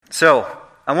So,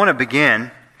 I want to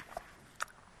begin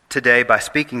today by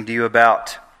speaking to you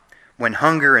about when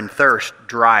hunger and thirst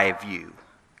drive you.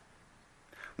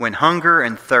 When hunger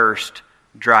and thirst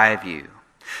drive you.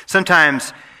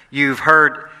 Sometimes you've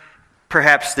heard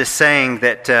perhaps this saying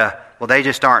that, they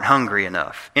just aren't hungry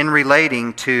enough, in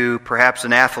relating to perhaps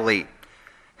an athlete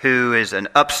who is an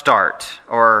upstart,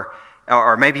 or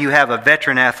maybe you have a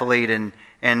veteran athlete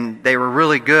and they were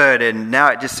really good, and now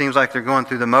it just seems like they're going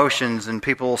through the motions, and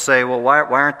people will say, well, why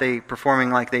aren't they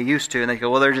performing like they used to? And they go,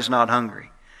 well, they're just not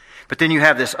hungry. But then you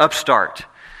have this upstart,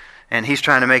 and he's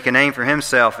trying to make a name for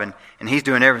himself, and he's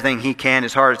doing everything he can,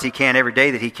 as hard as he can, every day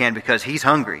that he can, because he's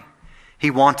hungry. He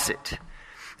wants it.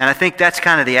 And I think that's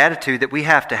kind of the attitude that we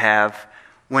have to have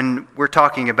when we're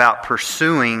talking about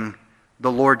pursuing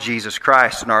the Lord Jesus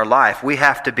Christ in our life. We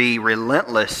have to be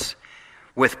relentless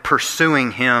with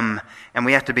pursuing Him, and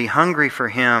we have to be hungry for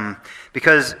Him,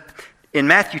 because in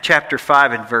Matthew chapter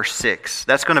 5 and verse 6,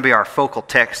 that's going to be our focal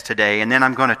text today, and then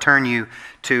I'm going to turn you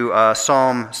to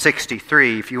Psalm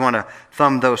 63, if you want to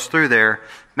thumb those through there.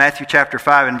 Matthew chapter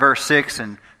 5 and verse 6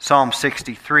 and Psalm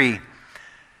 63.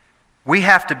 We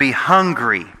have to be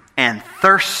hungry and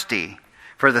thirsty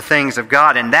for the things of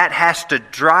God, and that has to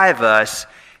drive us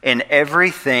in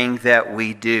everything that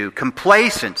we do.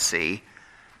 Complacency,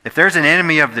 if there's an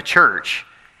enemy of the church,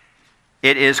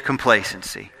 it is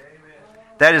complacency.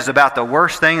 That is about the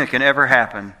worst thing that can ever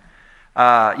happen.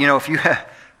 I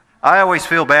always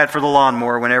feel bad for the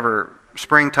lawnmower whenever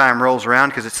springtime rolls around,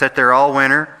 because it's sat there all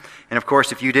winter. And of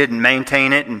course, if you didn't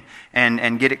maintain it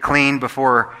and get it clean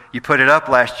before you put it up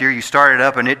last year, you start it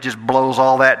up and it just blows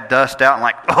all that dust out,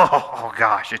 and oh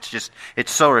gosh,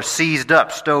 it's sort of seized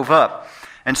up, stove up.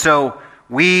 And so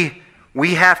we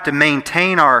have to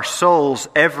maintain our souls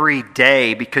every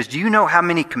day, because do you know how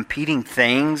many competing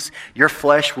things your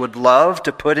flesh would love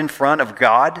to put in front of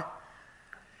God?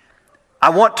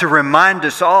 I want to remind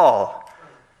us all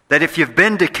that if you've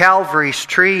been to Calvary's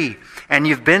tree and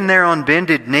you've been there on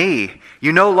bended knee,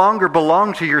 you no longer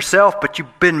belong to yourself, but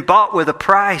you've been bought with a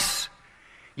price.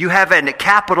 You have a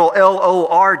capital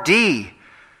Lord.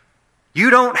 You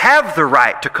don't have the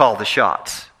right to call the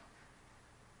shots.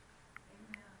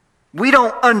 We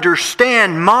don't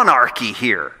understand monarchy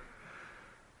here.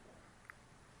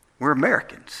 We're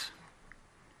Americans.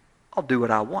 I'll do what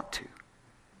I want to.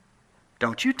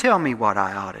 Don't you tell me what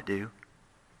I ought to do.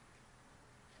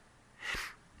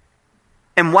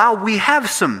 And while we have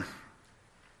some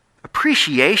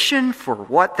appreciation for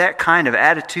what that kind of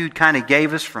attitude kind of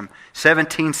gave us from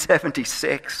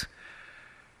 1776,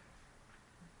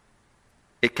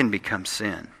 it can become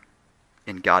sin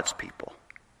in God's people.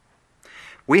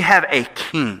 We have a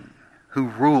king who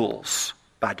rules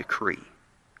by decree.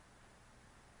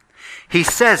 He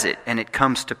says it and it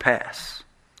comes to pass.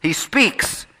 He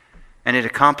speaks and it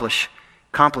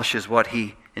accomplishes what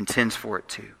he intends for it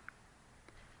to.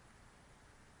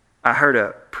 I heard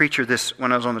a preacher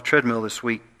when I was on the treadmill this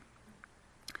week,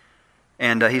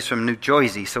 and he's from New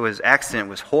Jersey, so his accent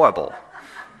was horrible.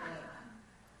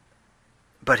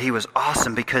 But he was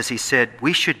awesome, because he said,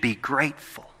 we should be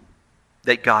grateful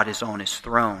that God is on His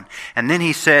throne. And then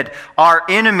he said, our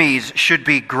enemies should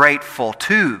be grateful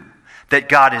too that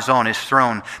God is on His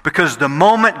throne, because the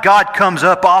moment God comes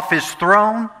up off His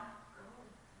throne,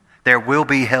 there will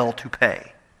be hell to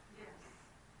pay.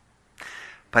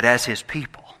 But as His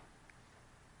people,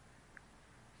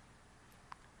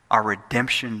 our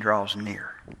redemption draws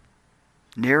near,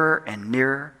 nearer and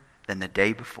nearer than the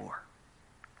day before.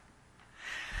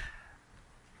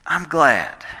 I'm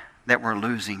glad that we're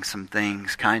losing some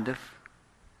things, kind of.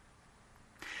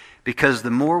 Because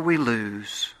the more we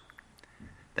lose,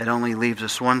 that only leaves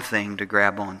us one thing to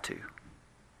grab onto.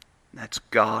 That's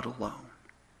God alone.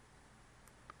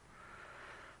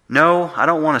 No, I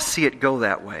don't want to see it go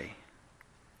that way.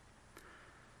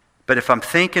 But if I'm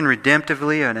thinking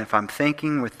redemptively, and if I'm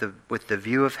thinking with the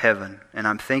view of heaven, and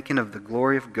I'm thinking of the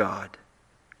glory of God,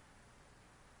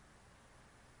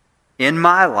 in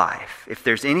my life, if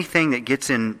there's anything that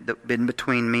gets in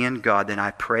between me and God, then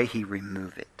I pray He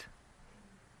remove it.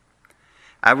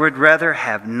 I would rather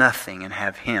have nothing and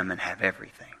have Him and have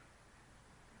everything.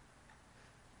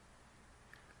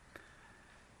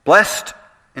 Blessed,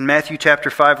 in Matthew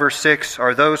chapter 5, verse 6,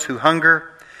 are those who hunger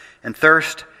and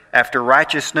thirst after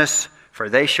righteousness, for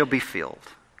they shall be filled.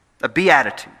 A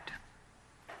beatitude.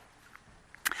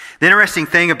 The interesting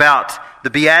thing about the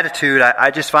beatitude,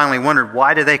 I just finally wondered,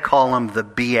 why do they call them the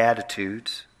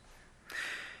Beatitudes?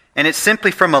 And it's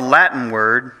simply from a Latin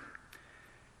word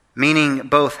meaning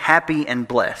both happy and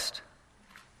blessed.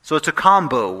 So it's a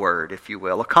combo word, if you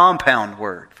will, a compound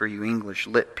word for you English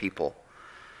lit people.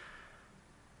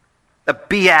 a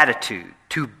beatitude,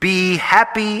 to be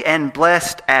happy and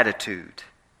blessed attitude.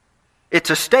 It's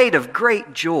a state of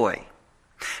great joy.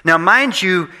 Now, mind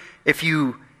you, if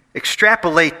you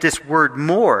extrapolate this word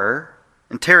more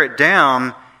and tear it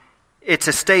down, it's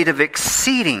a state of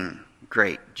exceeding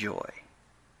great joy.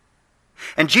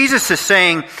 And Jesus is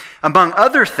saying, among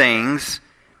other things,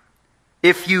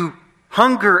 if you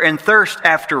hunger and thirst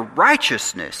after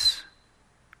righteousness,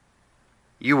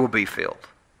 you will be filled.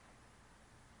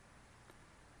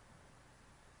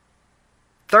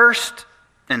 Thirst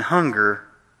and hunger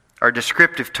are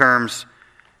descriptive terms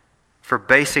for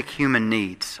basic human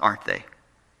needs, aren't they?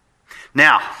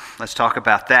 Now, let's talk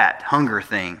about that hunger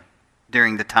thing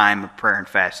during the time of prayer and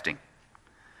fasting.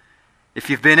 If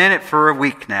you've been in it for a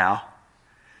week now,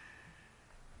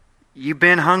 you've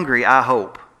been hungry, I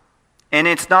hope. And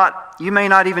you may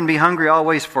not even be hungry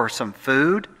always for some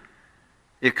food.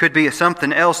 It could be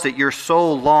something else that your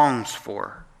soul longs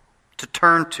for, to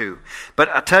turn to. But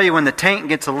I tell you, when the tank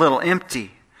gets a little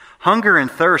empty, hunger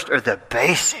and thirst are the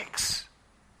basics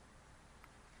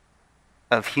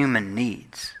of human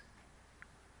needs.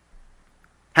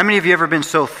 How many of you ever been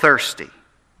so thirsty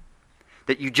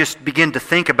that you just begin to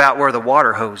think about where the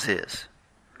water hose is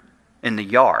in the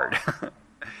yard?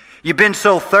 You've been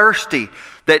so thirsty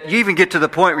that you even get to the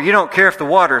point where you don't care if the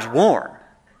water is warm.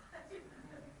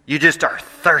 You just are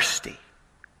thirsty.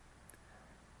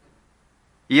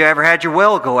 You ever had your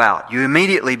well go out? You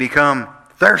immediately become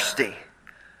thirsty.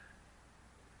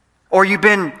 Or you've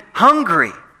been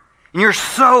hungry, and you're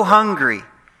so hungry,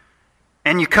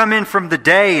 and you come in from the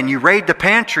day and you raid the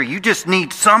pantry. You just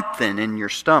need something in your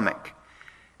stomach.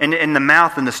 And the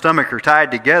mouth and the stomach are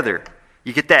tied together.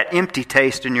 You get that empty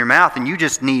taste in your mouth, and you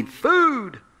just need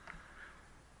food.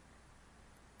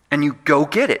 And you go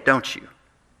get it, don't you?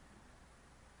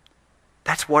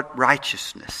 That's what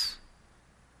righteousness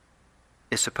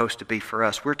is supposed to be for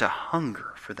us. We're to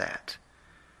hunger for that.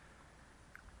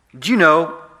 Do you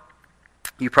know,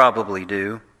 you probably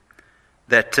do,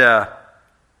 that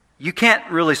you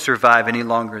can't really survive any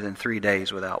longer than 3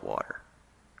 days without water?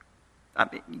 I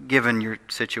mean, given your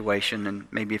situation, and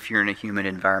maybe if you're in a humid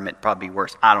environment, probably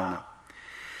worse. I don't know.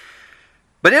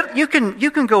 But you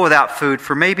can go without food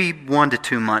for maybe 1 to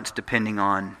 2 months, depending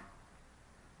on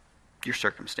your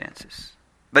circumstances.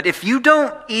 But if you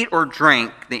don't eat or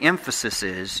drink, the emphasis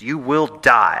is you will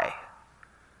die.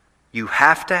 You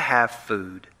have to have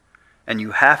food, and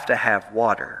you have to have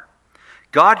water.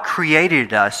 God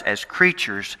created us as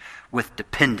creatures with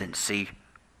dependency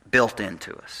built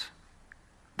into us.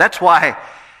 That's why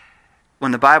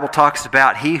when the Bible talks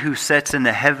about he who sits in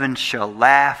the heavens shall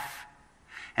laugh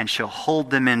and shall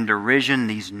hold them in derision,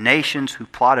 these nations who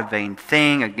plot a vain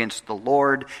thing against the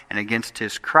Lord and against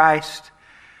his Christ,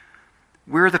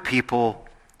 we're the people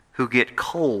who get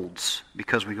colds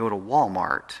because we go to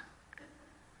Walmart.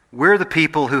 We're the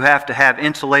people who have to have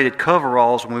insulated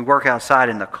coveralls when we work outside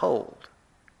in the cold.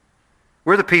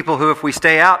 We're the people who, if we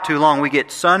stay out too long, we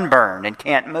get sunburned and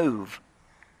can't move.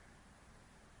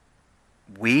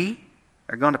 We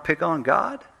are going to pick on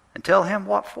God and tell him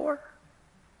what for?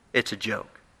 It's a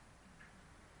joke.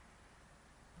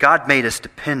 God made us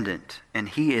dependent, and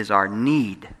he is our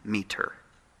need meter.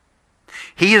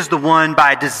 He is the one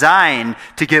by design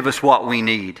to give us what we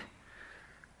need.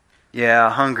 Yeah,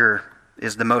 hunger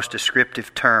is the most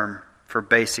descriptive term for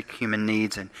basic human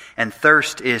needs, and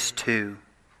thirst is too.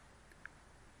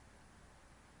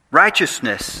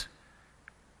 Righteousness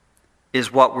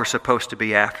is what we're supposed to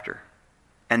be after.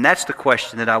 And that's the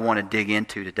question that I want to dig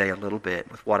into today a little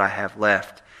bit with what I have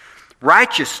left.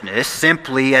 Righteousness,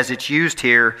 simply as it's used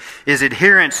here, is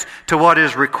adherence to what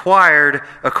is required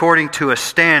according to a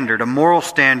standard, a moral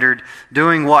standard,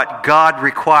 doing what God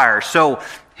requires. So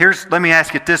let me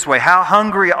ask it this way. How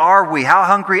hungry are we? How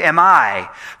hungry am I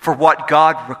for what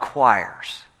God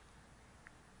requires?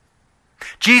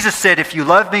 Jesus said, if you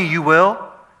love me, you will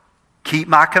keep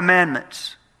my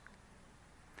commandments.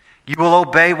 You will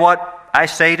obey what I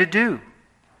say to do.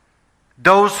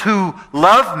 Those who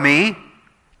love me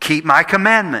keep my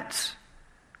commandments.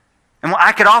 And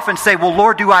I could often say, well,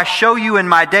 Lord, do I show you in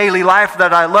my daily life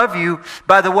that I love you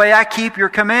by the way I keep your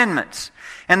commandments?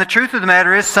 And the truth of the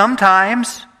matter is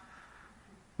sometimes,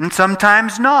 and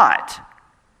sometimes not.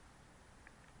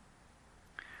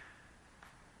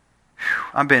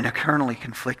 I've been eternally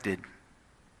conflicted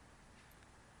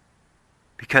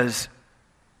because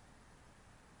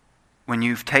when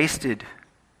you've tasted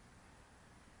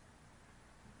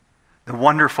the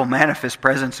wonderful manifest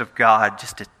presence of God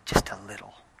just a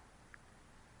little,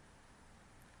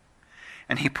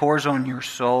 and he pours on your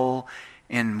soul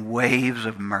in waves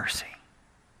of mercy,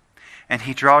 And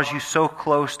He draws you so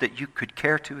close that you could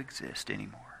care to exist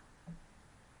anymore.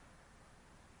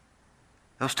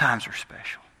 Those times are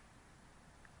special.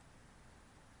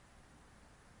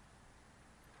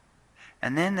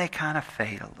 And then they kind of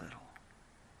fade a little.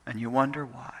 And you wonder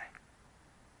why.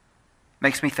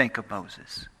 Makes me think of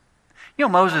Moses. You know,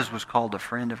 Moses was called a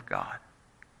friend of God.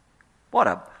 What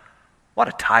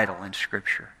a title in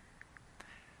Scripture.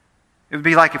 It would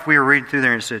be like if we were reading through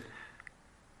there and it said,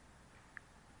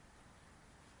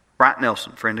 Bryant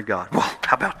Nelson, friend of God. Well,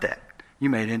 how about that? You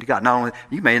made it into God. Not only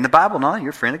you made it in the Bible, not only you're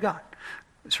a friend of God.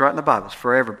 It's right in the Bible. It's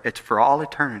forever. It's for all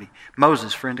eternity.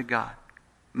 Moses, friend of God.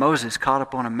 Moses caught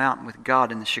up on a mountain with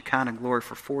God in the Shekinah glory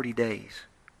for 40 days.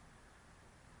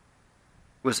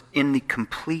 Was in the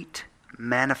complete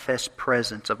manifest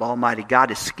presence of Almighty God.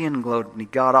 His skin glowed and he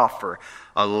got off for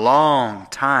a long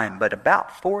time. But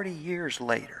about 40 years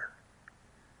later,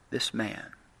 this man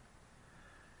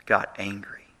got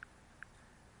angry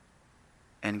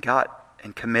and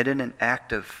committed an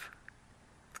act of,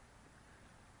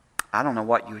 I don't know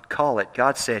what you would call it.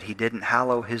 God said He didn't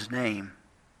hallow His name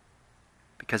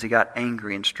because he got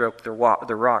angry and stroked the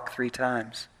rock 3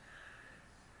 times.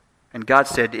 And God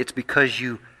said, it's because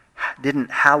you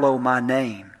didn't hallow my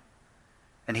name.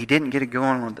 And he didn't get it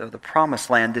going on the promised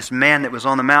land. This man that was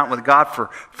on the mountain with God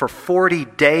for 40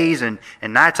 days and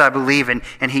nights, I believe,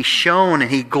 and he shone and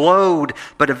he glowed,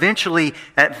 but eventually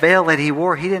that veil that he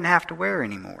wore, he didn't have to wear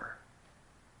anymore.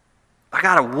 I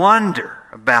got to wonder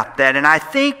about that. And I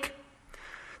think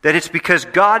that it's because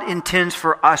God intends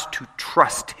for us to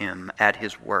trust Him at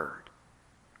His word.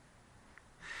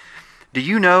 Do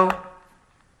you know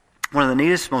one of the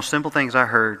neatest, most simple things I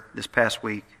heard this past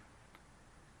week?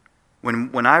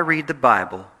 When I read the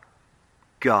Bible,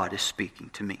 God is speaking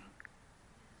to me.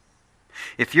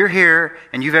 If you're here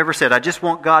and you've ever said, I just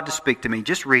want God to speak to me,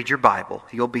 just read your Bible.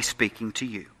 He'll be speaking to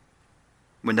you.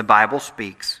 When the Bible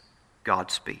speaks, God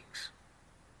speaks.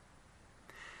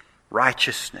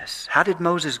 Righteousness. How did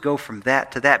Moses go from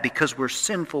that to that? Because we're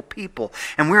sinful people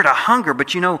and we're to hunger.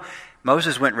 But you know,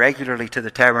 Moses went regularly to the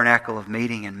tabernacle of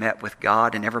meeting and met with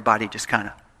God, and everybody just kind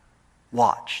of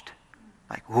watched.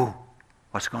 Like, ooh,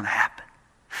 what's going to happen?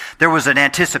 There was an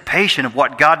anticipation of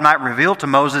what God might reveal to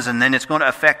Moses, and then it's going to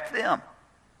affect them.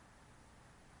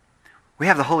 We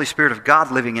have the Holy Spirit of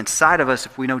God living inside of us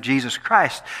if we know Jesus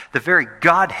Christ, the very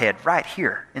Godhead right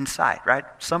here inside, right?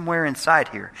 Somewhere inside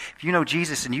here. If you know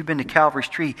Jesus and you've been to Calvary's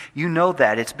tree, you know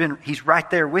that. He's right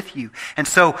there with you. And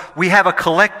so we have a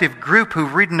collective group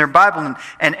who've read in their Bible,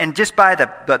 and just by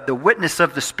the witness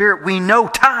of the Spirit, we know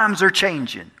times are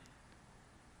changing.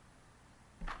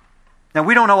 Now,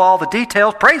 we don't know all the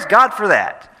details. Praise God for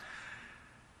that.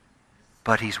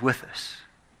 But He's with us.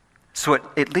 So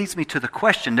it leads me to the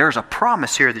question. There's a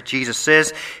promise here that Jesus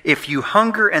says, if you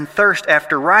hunger and thirst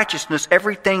after righteousness,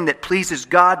 everything that pleases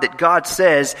God, that God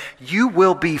says, you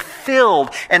will be filled.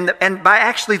 And by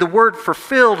actually the word for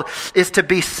filled is to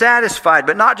be satisfied,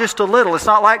 but not just a little. It's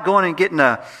not like going and getting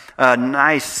a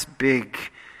nice big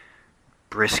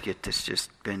brisket that's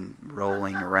just been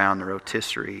rolling around the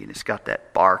rotisserie and it's got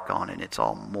that bark on it and it's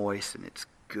all moist and it's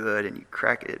good and you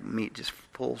crack it, meat just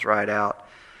pulls right out.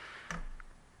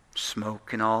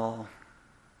 Smoke and all.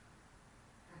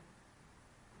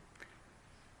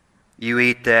 You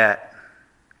eat that,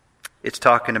 it's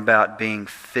talking about being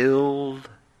filled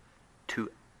to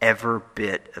every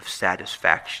bit of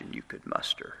satisfaction you could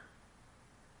muster.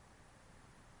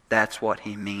 That's what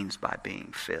He means by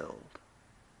being filled.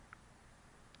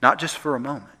 Not just for a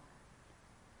moment,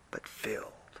 but filled.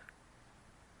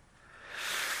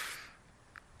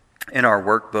 In our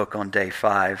workbook on day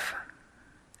 5,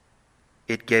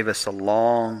 it gave us a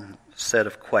long set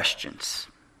of questions.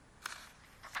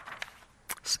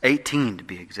 It's 18 to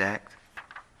be exact.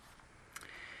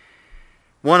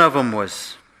 One of them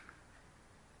was,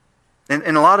 and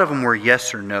a lot of them were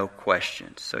yes or no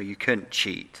questions, so you couldn't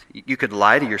cheat. You could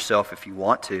lie to yourself if you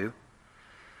want to.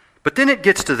 But then it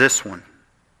gets to this one.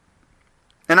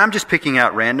 And I'm just picking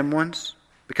out random ones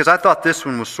because I thought this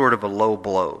one was sort of a low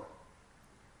blow,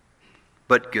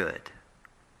 but good.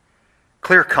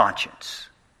 Clear conscience.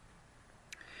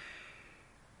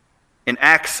 In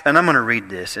Acts, and I'm going to read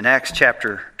this, in Acts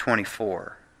chapter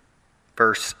 24,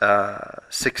 verse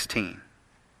 16.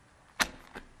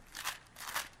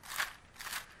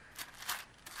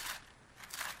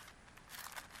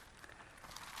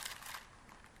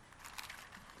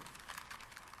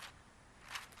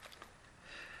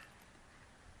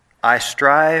 I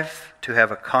strive to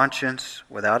have a conscience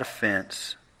without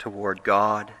offense toward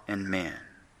God and men.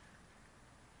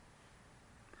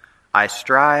 I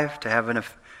strive to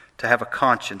to have a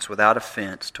conscience without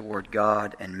offense toward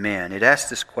God and men. It asks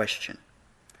this question: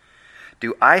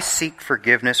 do I seek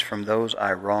forgiveness from those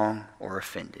I wrong or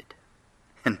offended?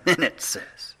 And then it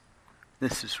says,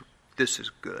 this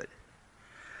is good.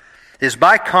 Is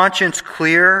my conscience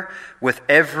clear with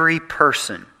every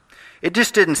person? It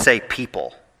just didn't say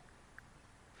people.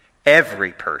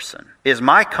 Every person. Is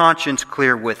my conscience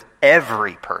clear with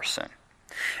every person?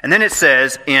 And then it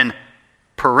says in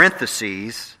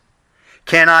parentheses,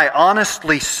 can I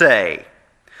honestly say,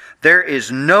 there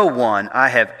is no one I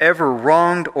have ever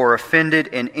wronged or offended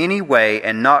in any way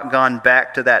and not gone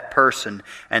back to that person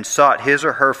and sought his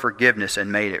or her forgiveness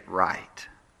and made it right?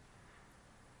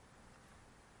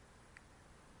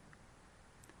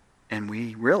 And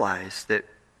we realize that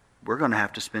we're going to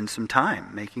have to spend some time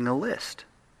making a list.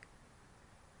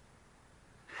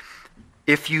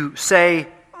 If you say,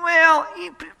 well,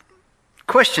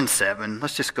 question 7,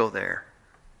 let's just go there.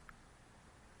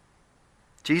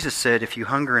 Jesus said, if you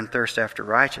hunger and thirst after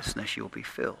righteousness, you'll be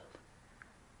filled.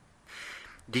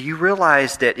 Do you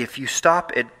realize that if you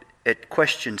stop at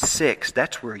question 6,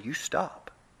 that's where you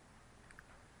stop?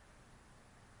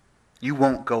 You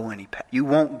won't go any past.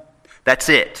 That's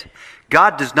it.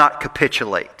 God does not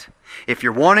capitulate. If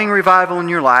you're wanting revival in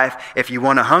your life, if you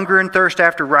want to hunger and thirst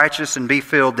after righteousness and be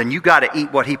filled, then you got to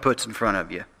eat what He puts in front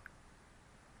of you.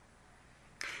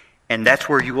 And that's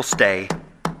where you will stay.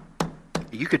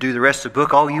 You could do the rest of the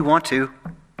book all you want to,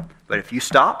 but if you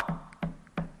stop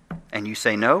and you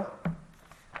say no,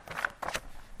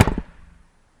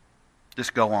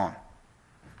 just go on.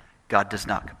 God does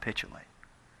not capitulate.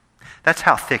 That's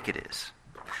how thick it is.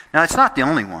 Now, it's not the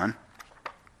only one.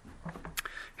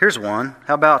 Here's one.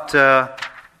 How about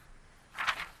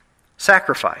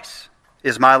sacrifice?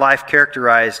 Is my life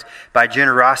characterized by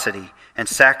generosity and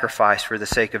sacrifice for the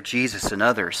sake of Jesus and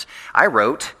others? I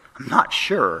wrote, I'm not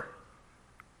sure.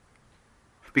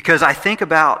 Because I think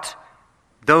about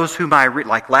those whom I read.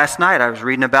 Like last night, I was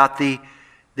reading about the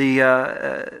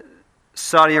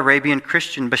Saudi Arabian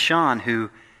Christian Bashan, who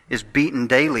is beaten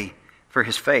daily for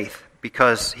his faith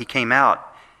because he came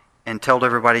out and told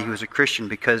everybody he was a Christian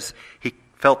because he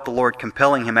felt the Lord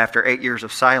compelling him after 8 years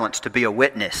of silence to be a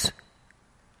witness.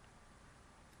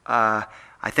 I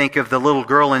think of the little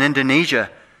girl in Indonesia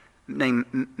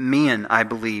named Mian, I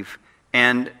believe,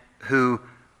 and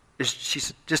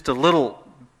she's just a little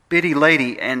bitty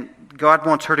lady, and God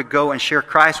wants her to go and share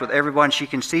Christ with everyone she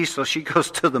can see, so she goes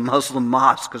to the Muslim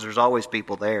mosque because there's always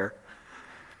people there.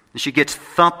 And she gets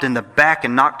thumped in the back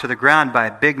and knocked to the ground by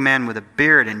a big man with a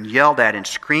beard and yelled at and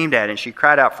screamed at, and she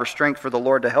cried out for strength for the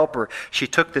Lord to help her. She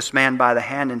took this man by the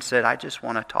hand and said, I just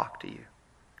want to talk to you.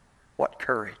 What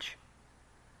courage.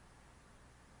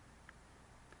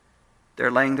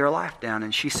 They're laying their life down,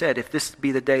 and she said, if this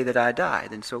be the day that I die,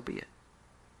 then so be it.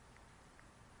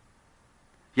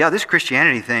 Yeah, this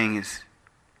Christianity thing is,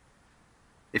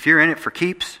 if you're in it for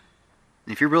keeps,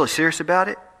 if you're really serious about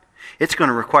it, it's going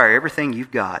to require everything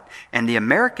you've got. And the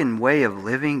American way of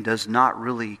living does not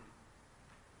really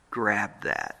grab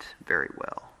that very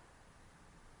well.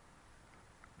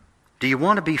 Do you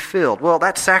want to be filled? Well,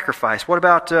 that's sacrifice. What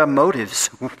about motives?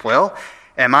 Well,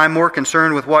 am I more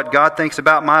concerned with what God thinks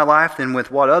about my life than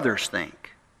with what others think?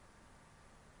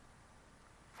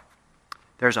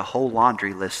 There's a whole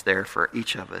laundry list there for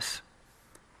each of us.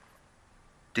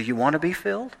 Do you want to be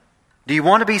filled? Do you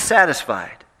want to be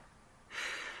satisfied?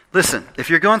 Listen, if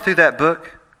you're going through that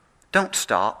book, don't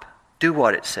stop. Do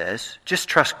what it says. Just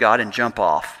trust God and jump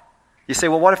off. You say,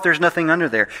 well, what if there's nothing under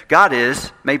there? God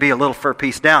is maybe a little fur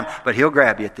piece down, but He'll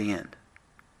grab you at the end.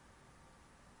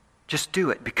 Just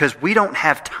do it, because we don't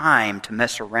have time to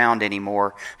mess around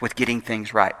anymore with getting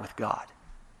things right with God.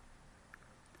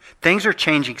 Things are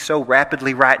changing so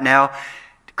rapidly right now.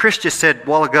 Chris just said a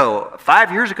while ago,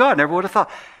 5 years ago, I never would have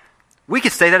thought. We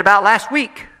could say that about last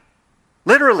week.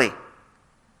 Literally.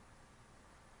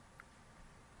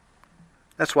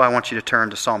 That's why I want you to turn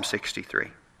to Psalm 63.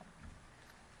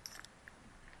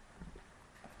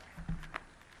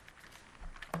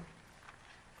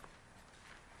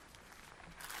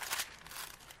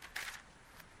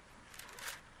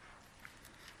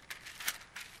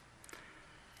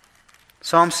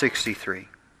 Psalm 63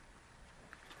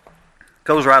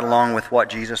 goes right along with what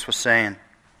Jesus was saying.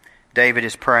 David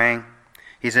is praying.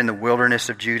 He's in the wilderness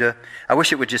of Judah. I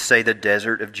wish it would just say the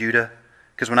desert of Judah,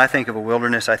 because when I think of a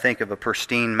wilderness, I think of a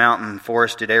pristine mountain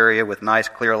forested area with nice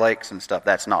clear lakes and stuff.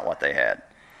 That's not what they had.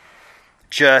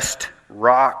 Just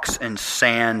rocks and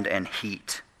sand and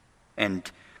heat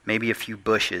and maybe a few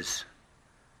bushes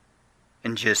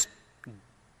and just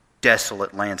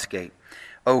desolate landscape.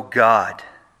 Oh God,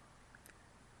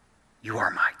 You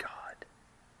are my God.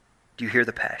 Do you hear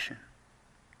the passion?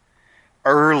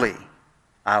 Early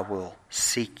I will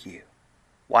seek you.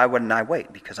 Why wouldn't I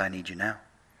wait? Because I need you now.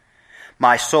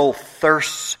 My soul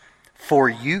thirsts for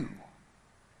you.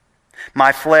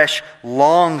 My flesh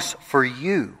longs for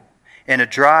you in a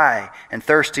dry and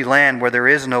thirsty land where there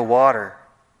is no water.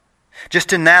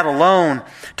 Just in that alone,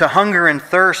 to hunger and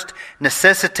thirst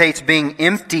necessitates being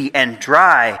empty and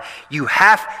dry. You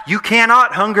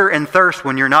cannot hunger and thirst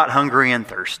when you're not hungry and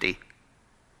thirsty.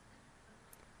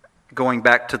 Going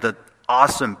back to the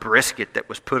awesome brisket that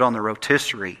was put on the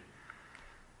rotisserie.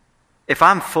 If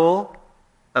I'm full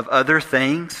of other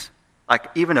things, like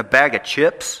even a bag of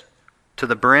chips to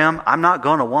the brim, I'm not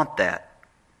going to want that.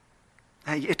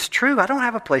 It's true, I don't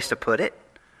have a place to put it.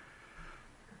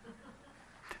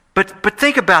 But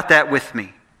think about that with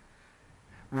me.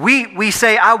 We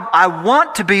say, I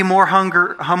want to be more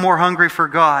hungry for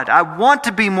God. I want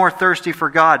to be more thirsty for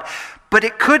God. But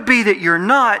it could be that you're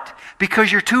not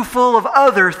because you're too full of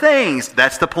other things.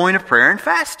 That's the point of prayer and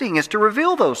fasting, is to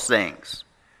reveal those things.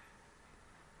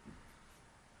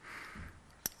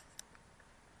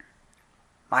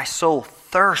 My soul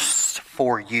thirsts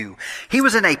for you. He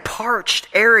was in a parched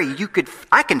area.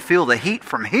 I can feel the heat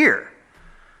from here.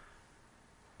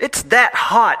 It's that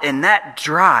hot and that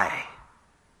dry.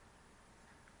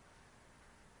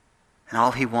 And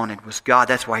all he wanted was God.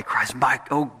 That's why he cries,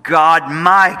 oh God,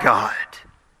 my God.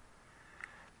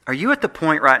 Are you at the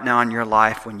point right now in your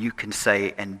life when you can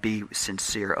say and be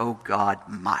sincere, oh God,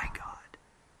 my God?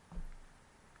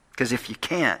 Because if you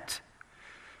can't,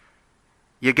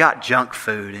 you got junk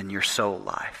food in your soul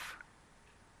life.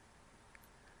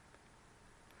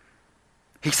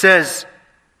 He says,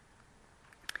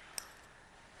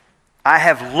 I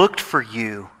have looked for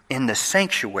you in the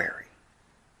sanctuary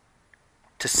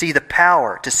to see the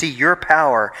power, to see your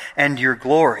power and your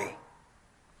glory.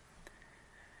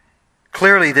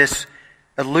 Clearly this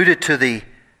alluded to the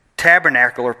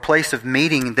tabernacle or place of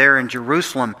meeting there in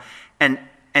Jerusalem.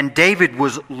 And David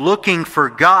was looking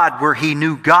for God where he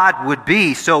knew God would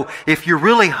be. So if you're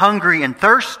really hungry and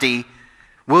thirsty,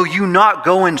 will you not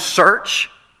go and search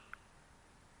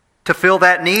to fill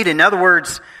that need? In other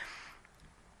words,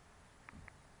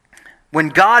 when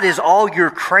God is all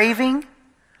you're craving,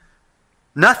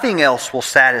 nothing else will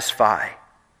satisfy.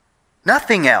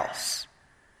 Nothing else.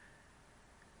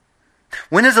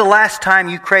 When is the last time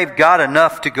you craved God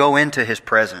enough to go into His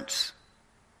presence?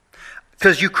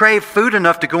 Because you crave food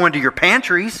enough to go into your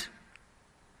pantries.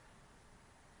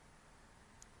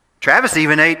 Travis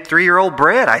even ate 3-year-old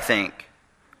bread, I think.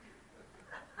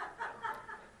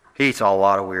 He eats a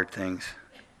lot of weird things.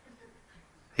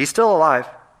 He's still alive.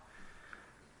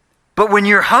 But when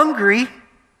you're hungry,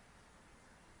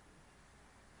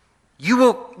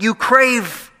 you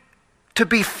crave to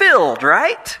be filled,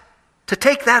 right? To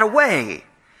take that away.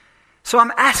 So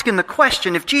I'm asking the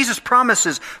question, if Jesus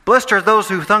promises, blessed are those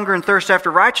who hunger and thirst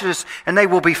after righteousness, and they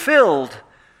will be filled,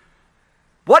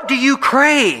 what do you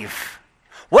crave?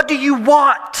 What do you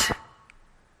want?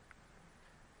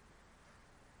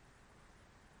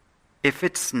 If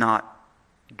it's not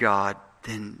God,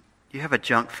 then you have a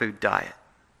junk food diet.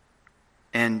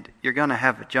 And you're going to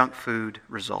have a junk food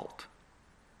result.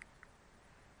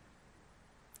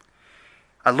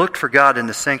 I looked for God in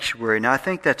the sanctuary. Now I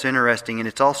think that's interesting, and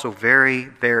it's also very,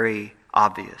 very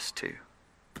obvious too.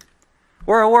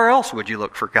 Where else would you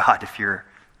look for God if you're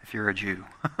a Jew?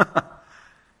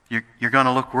 You're going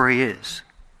to look where He is.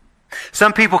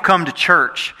 Some people come to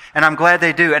church, and I'm glad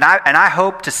they do, and I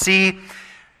hope to see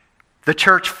the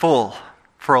church full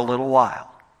for a little while.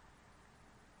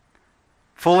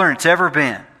 Fuller than it's ever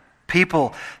been.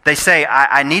 People, they say,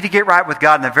 I need to get right with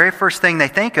God, and the very first thing they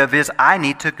think of is, I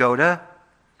need to go to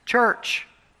church.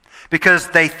 Because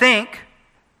they think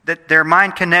that their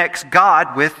mind connects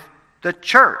God with the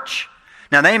church.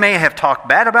 Now, they may have talked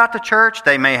bad about the church,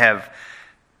 they may have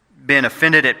been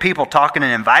offended at people talking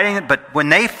and inviting it, but when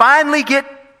they finally get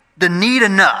the need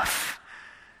enough,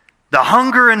 the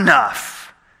hunger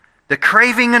enough, the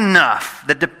craving enough,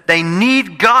 that they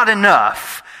need God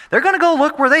enough, they're going to go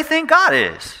look where they think God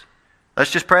is.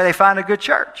 Let's just pray they find a good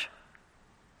church.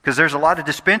 Because there's a lot of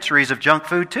dispensaries of junk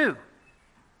food too.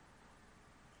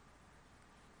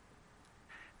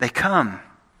 They come.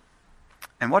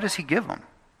 And what does He give them?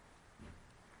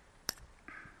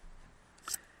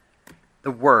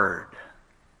 The Word.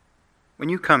 When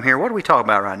you come here, what are we talking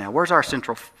about right now? Where's our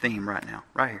central theme right now?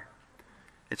 Right here.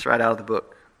 It's right out of the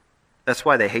book. That's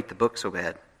why they hate the book so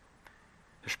bad.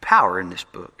 There's power in this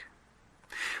book.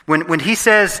 When he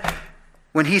says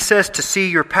to see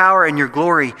your power and your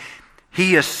glory,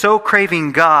 he is so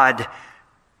craving God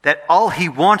that all he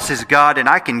wants is God, and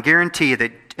I can guarantee you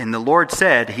that And the Lord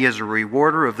said, He is a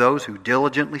rewarder of those who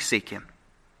diligently seek Him.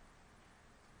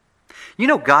 You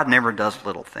know, God never does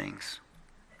little things.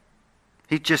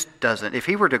 He just doesn't. If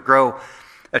He were to grow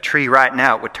a tree right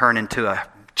now, it would turn into a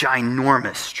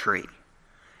ginormous tree.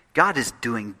 God is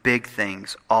doing big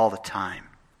things all the time.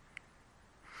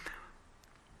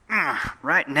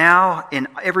 Right now, in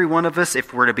every one of us,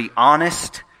 if we're to be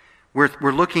honest, we're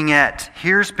looking at,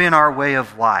 here's been our way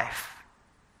of life.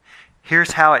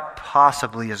 Here's how it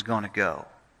possibly is going to go.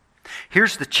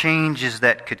 Here's the changes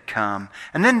that could come.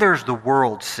 And then there's the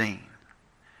world scene.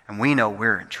 And we know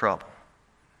we're in trouble.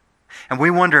 And we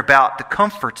wonder about the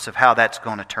comforts of how that's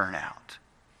going to turn out.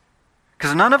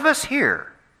 Because none of us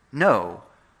here know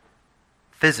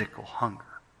physical hunger.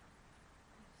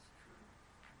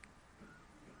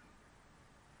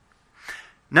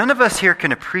 None of us here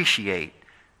can appreciate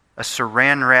a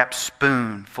saran-wrapped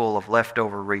spoon full of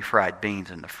leftover refried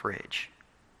beans in the fridge.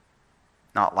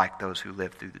 Not like those who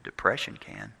lived through the Depression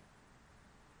can.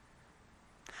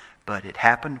 But it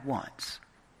happened once.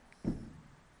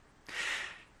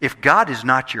 If God is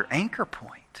not your anchor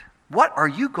point, what are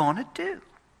you going to do?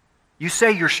 You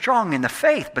say you're strong in the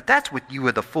faith, but that's with you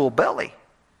with a full belly.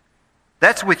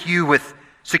 That's with you with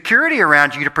security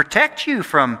around you to protect you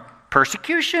from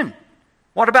persecution.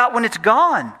 What about when it's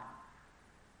gone?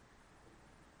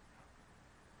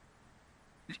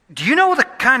 Do you know the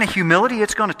kind of humility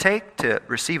it's going to take to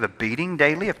receive a beating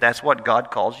daily if that's what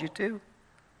God calls you to?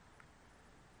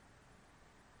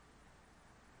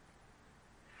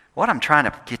 What I'm trying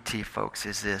to get to you folks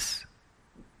is this.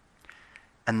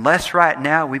 Unless right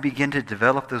now we begin to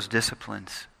develop those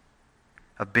disciplines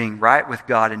of being right with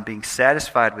God and being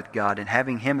satisfied with God and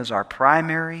having Him as our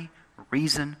primary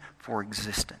reason for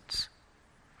existence.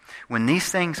 When these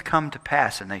things come to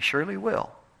pass, and they surely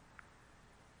will,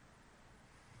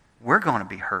 we're going to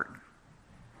be hurting.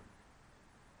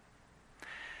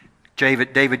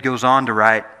 David goes on to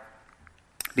write,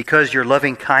 because your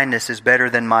loving kindness is better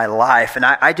than my life. And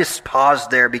I just paused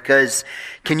there because,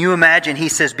 can you imagine? He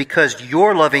says, because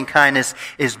your loving kindness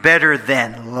is better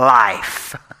than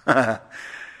life.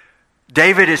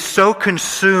 David is so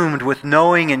consumed with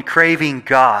knowing and craving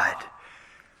God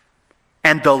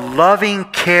and the loving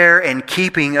care and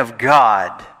keeping of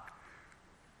God.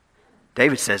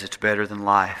 David says it's better than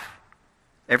life.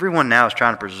 Everyone now is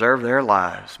trying to preserve their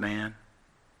lives, man.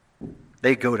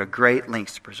 They go to great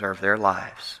lengths to preserve their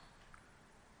lives.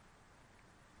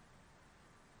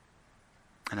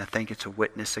 And I think it's a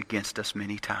witness against us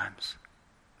many times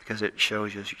because it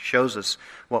shows us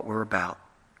what we're about.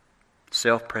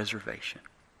 Self-preservation.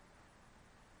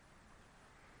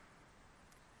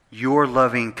 Your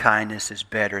loving kindness is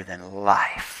better than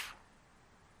life.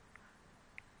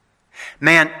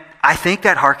 Man, I think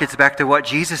that harkens back to what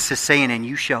Jesus is saying, and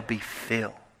you shall be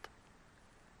filled.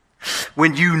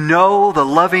 When you know the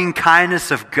loving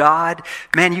kindness of God,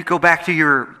 man, you go back to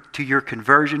your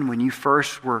conversion when you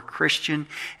first were a Christian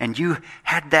and you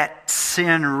had that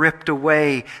sin ripped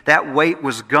away, that weight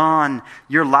was gone,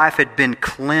 your life had been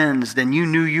cleansed, and you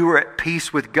knew you were at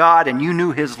peace with God, and you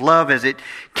knew His love as it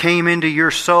came into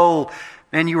your soul,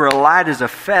 and you were light as a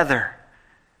feather.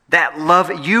 That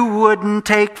love, you wouldn't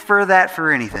take for that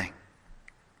for anything.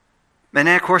 And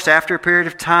then, of course, after a period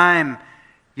of time,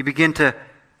 you begin to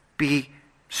be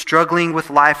struggling with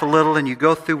life a little, and you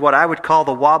go through what I would call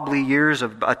the wobbly years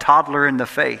of a toddler in the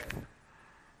faith.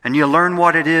 And you learn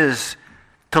what it is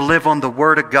to live on the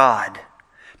Word of God,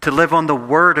 to live on the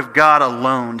Word of God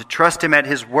alone, to trust Him at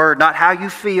His Word, not how you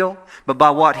feel, but by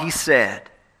what He said.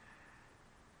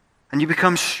 And you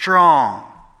become strong.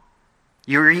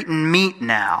 You're eating meat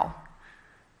now.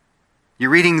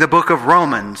 You're reading the book of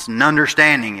Romans and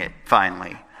understanding it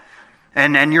finally.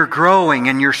 And you're growing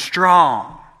and you're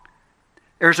strong.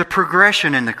 There's a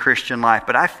progression in the Christian life,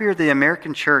 but I fear the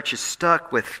American church is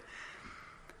stuck with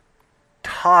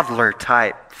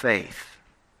toddler-type faith.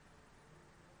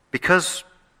 Because,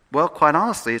 well, quite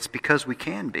honestly, it's because we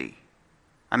can be.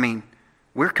 I mean,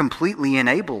 we're completely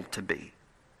enabled to be.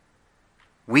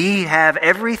 We have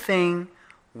everything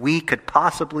we could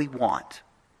possibly want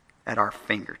at our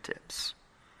fingertips.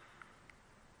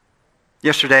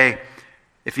 Yesterday,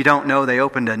 if you don't know, they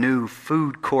opened a new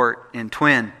food court in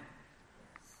Twin.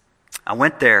 I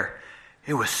went there.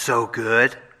 It was so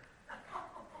good.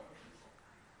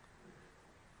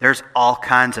 There's all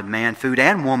kinds of man food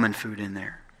and woman food in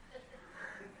there.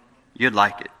 You'd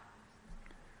like it.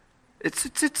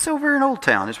 It's over in Old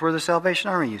Town. It's where the Salvation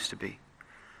Army used to be.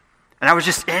 And I was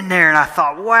just in there and I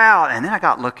thought, wow. And then I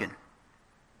got looking.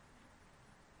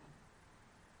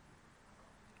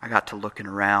 I got to looking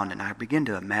around and I began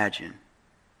to imagine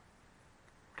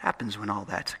what happens when all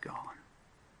that's gone.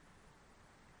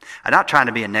 I'm not trying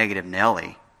to be a negative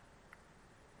Nelly,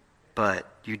 but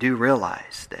you do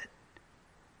realize that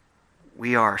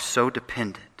we are so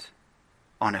dependent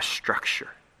on a structure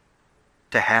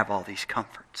to have all these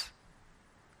comforts.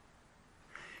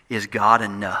 Is God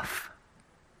enough?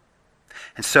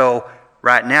 And so,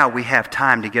 right now, we have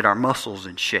time to get our muscles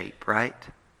in shape, right?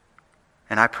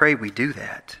 And I pray we do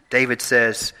that. David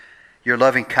says, your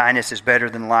loving kindness is better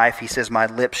than life. He says, my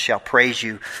lips shall praise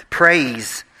you.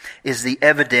 Praise is the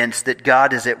evidence that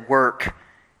God is at work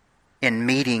in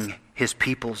meeting His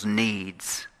people's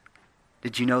needs.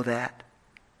 Did you know that?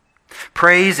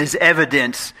 Praise is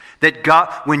evidence that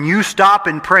God, when you stop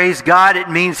and praise God, it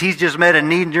means He's just met a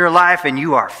need in your life and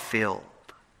you are filled.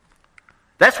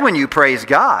 That's when you praise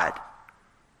God.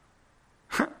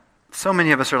 So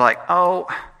many of us are like, oh,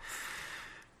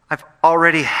 I've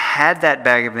already had that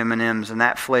bag of M&Ms and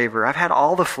that flavor. I've had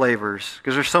all the flavors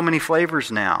because there's so many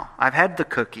flavors now. I've had the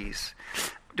cookies.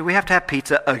 Do we have to have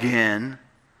pizza again?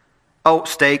 Oh,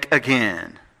 steak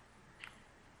again.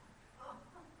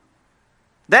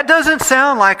 That doesn't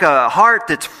sound like a heart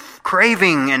that's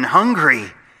craving and hungry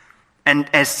and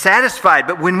as satisfied.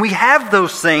 But when we have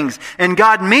those things and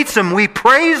God meets them, we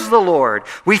praise the Lord.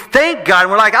 We thank God.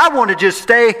 And we're like, I want to just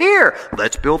stay here.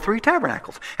 Let's build 3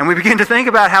 tabernacles. And we begin to think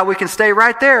about how we can stay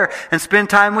right there and spend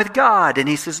time with God. And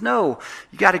He says, no,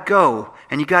 you got to go.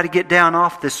 And you got to get down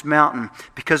off this mountain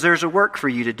because there's a work for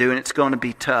you to do and it's going to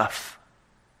be tough.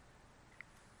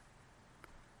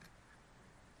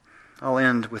 I'll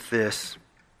end with this.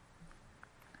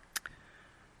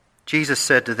 Jesus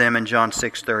said to them in John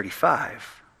 6:35,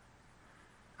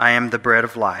 I am the bread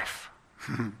of life.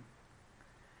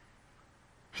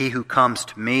 He who comes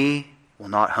to me will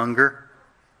not hunger,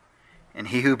 and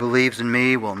he who believes in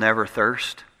me will never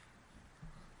thirst,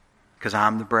 because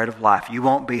I'm the bread of life. You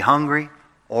won't be hungry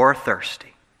or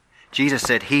thirsty. Jesus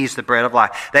said He's the bread of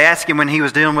life. They asked Him when He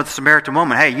was dealing with the Samaritan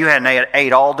woman, hey, you hadn't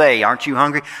ate all day. Aren't you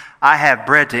hungry? I have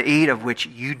bread to eat of which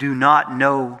you do not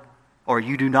know, or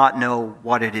you do not know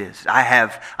what it is.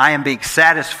 I am being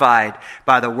satisfied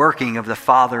by the working of the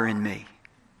Father in me.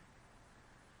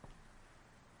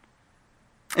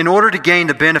 In order to gain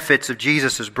the benefits of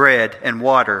Jesus' bread and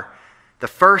water, the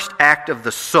first act of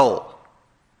the soul,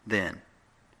 then,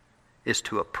 is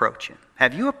to approach Him.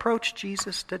 Have you approached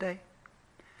Jesus today?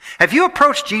 Have you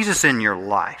approached Jesus in your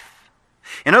life?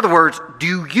 In other words,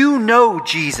 do you know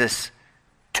Jesus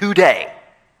today?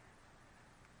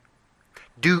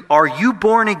 Are you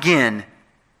born again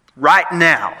right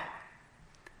now?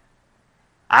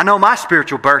 I know my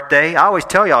spiritual birthday. I always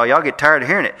tell y'all get tired of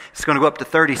hearing it. It's going to go up to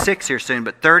 36 here soon,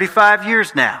 but 35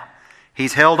 years now.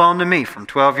 He's held on to me from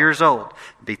 12 years old.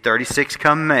 It'll be 36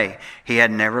 come May. He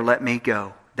had never let me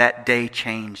go. That day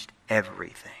changed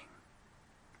everything.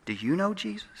 Do you know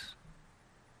Jesus?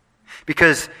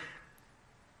 Because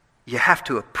you have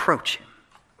to approach Him.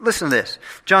 Listen to this.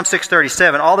 John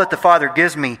 6:37, all that the Father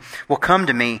gives me will come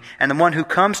to me, and the one who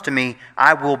comes to me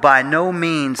I will by no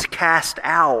means cast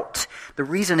out. The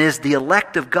reason is the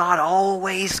elect of God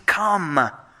always come,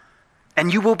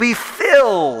 and you will be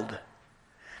filled.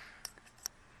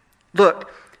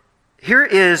 Look, here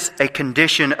is a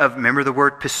condition of, remember the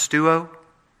word pisteuo?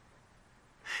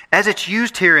 As it's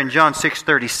used here in John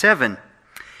 6:37,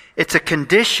 it's a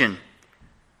condition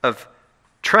of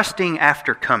trusting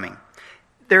after coming.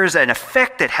 There is an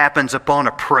effect that happens upon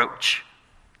approach.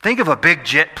 Think of a big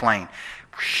jet plane.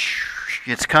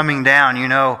 It's coming down,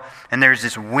 and there's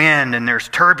this wind and there's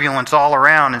turbulence all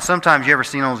around. And sometimes you ever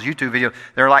seen those YouTube videos,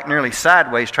 they're like nearly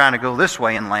sideways trying to go this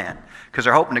way and land because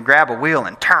they're hoping to grab a wheel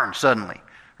and turn suddenly.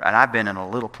 Right? I've been in a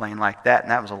little plane like that,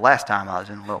 and that was the last time I was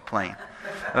in a little plane.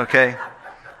 Okay?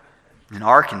 In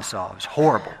Arkansas, it was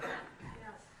horrible.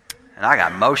 And I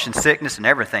got motion sickness and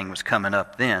everything was coming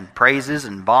up then. Praises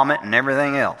and vomit and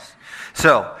everything else.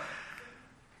 So,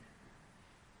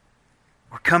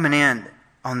 we're coming in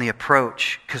on the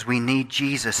approach because we need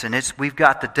Jesus. And we've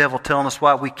got the devil telling us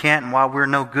why we can't and why we're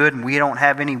no good and we don't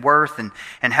have any worth and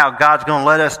how God's going to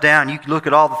let us down. You can look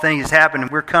at all the things that's happened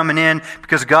and we're coming in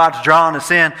because God's drawing us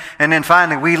in. And then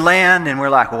finally we land and we're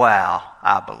like, wow,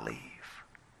 I believe.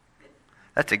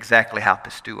 That's exactly how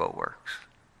pisteuo works.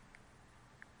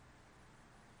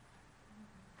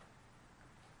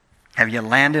 Have you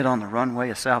landed on the runway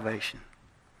of salvation?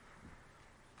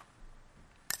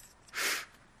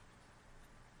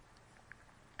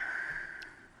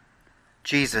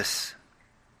 Jesus,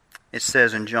 it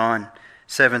says in John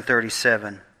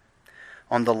 7:37,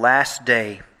 on the last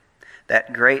day,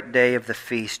 that great day of the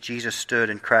feast, Jesus stood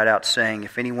and cried out, saying,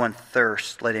 if anyone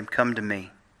thirsts, let him come to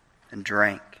me and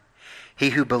drink.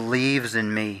 He who believes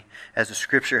in me, as the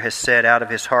Scripture has said, out of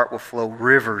his heart will flow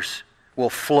rivers will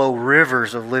flow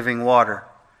rivers of living water.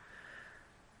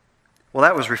 Well,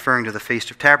 that was referring to the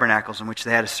Feast of Tabernacles, in which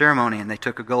they had a ceremony, and they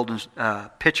took a golden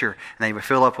pitcher, and they would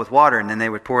fill up with water, and then they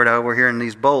would pour it over here in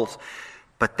these bowls.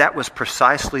 But that was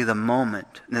precisely the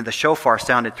moment. And then the shofar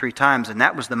sounded 3 times, and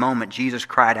that was the moment Jesus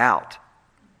cried out.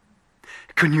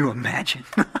 Can you imagine?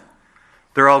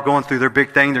 They're all going through their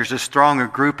big thing. There's this stronger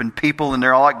group and people, and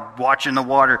they're all like watching the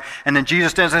water. And then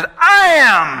Jesus stands and says, I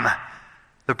am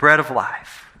the bread of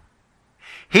life.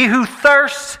 He who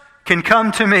thirsts can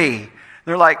come to me.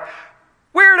 They're like,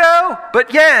 weirdo,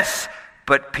 but yes.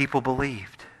 But people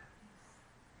believed.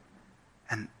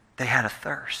 And they had a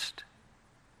thirst.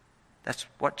 That's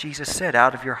what Jesus said.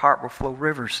 Out of your heart will flow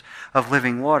rivers of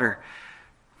living water.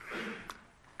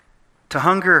 To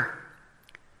hunger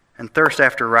and thirst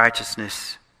after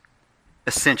righteousness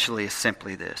essentially is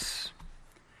simply this: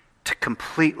 to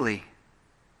completely,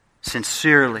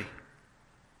 sincerely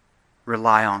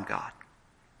rely on God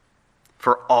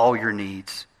for all your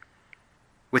needs,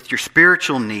 with your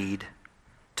spiritual need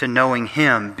to knowing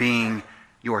Him being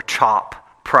your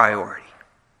top priority.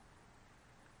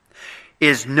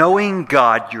 Is knowing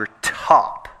God your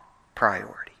top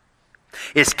priority?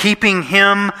 Is keeping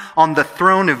Him on the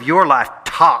throne of your life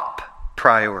top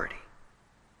priority?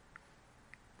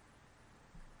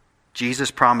 Jesus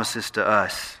promises to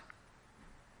us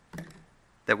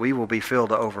that we will be filled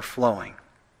to overflowing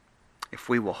if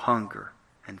we will hunger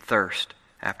and thirst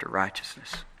after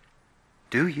righteousness.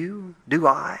 Do you? Do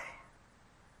I?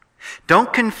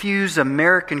 Don't confuse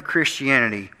American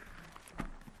Christianity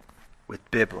with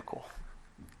biblical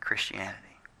Christianity.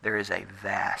 There is a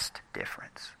vast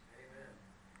difference.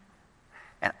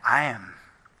 And I am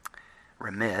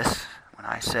remiss when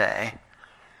I say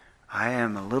I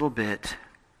am a little bit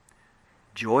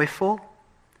joyful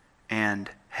and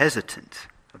hesitant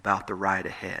about the ride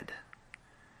ahead.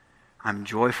 I'm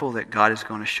joyful that God is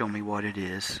going to show me what it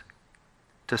is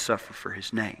to suffer for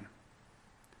His name.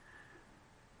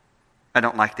 I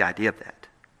don't like the idea of that.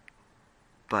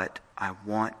 But I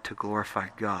want to glorify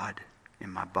God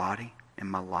in my body, in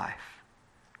my life.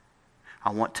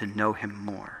 I want to know Him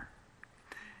more.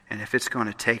 And if it's going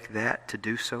to take that to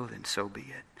do so, then so be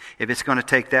it. If it's going to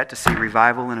take that to see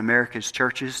revival in America's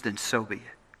churches, then so be it.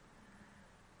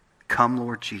 Come,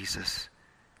 Lord Jesus.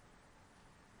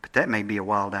 But that may be a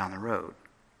while down the road.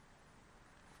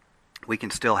 We can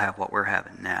still have what we're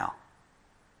having now,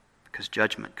 because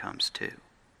judgment comes too.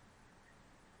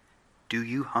 Do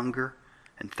you hunger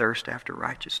and thirst after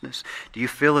righteousness? Do you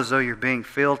feel as though you're being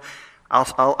filled?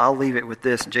 I'll leave it with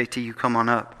this. JT, you come on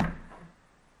up.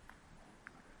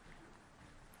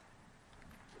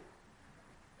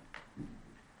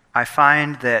 I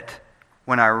find that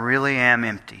when I really am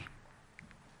empty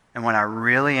and when I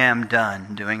really am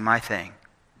done doing my thing,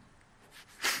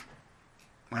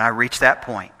 when I reach that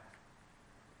point,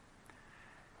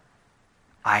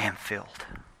 I am filled.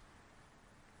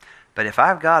 But if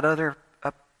I've got other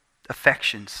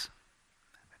affections,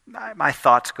 my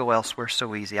thoughts go elsewhere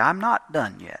so easy. I'm not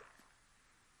done yet.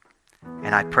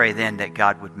 And I pray then that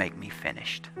God would make me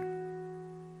finished.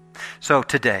 So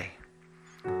today,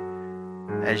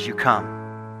 as you come,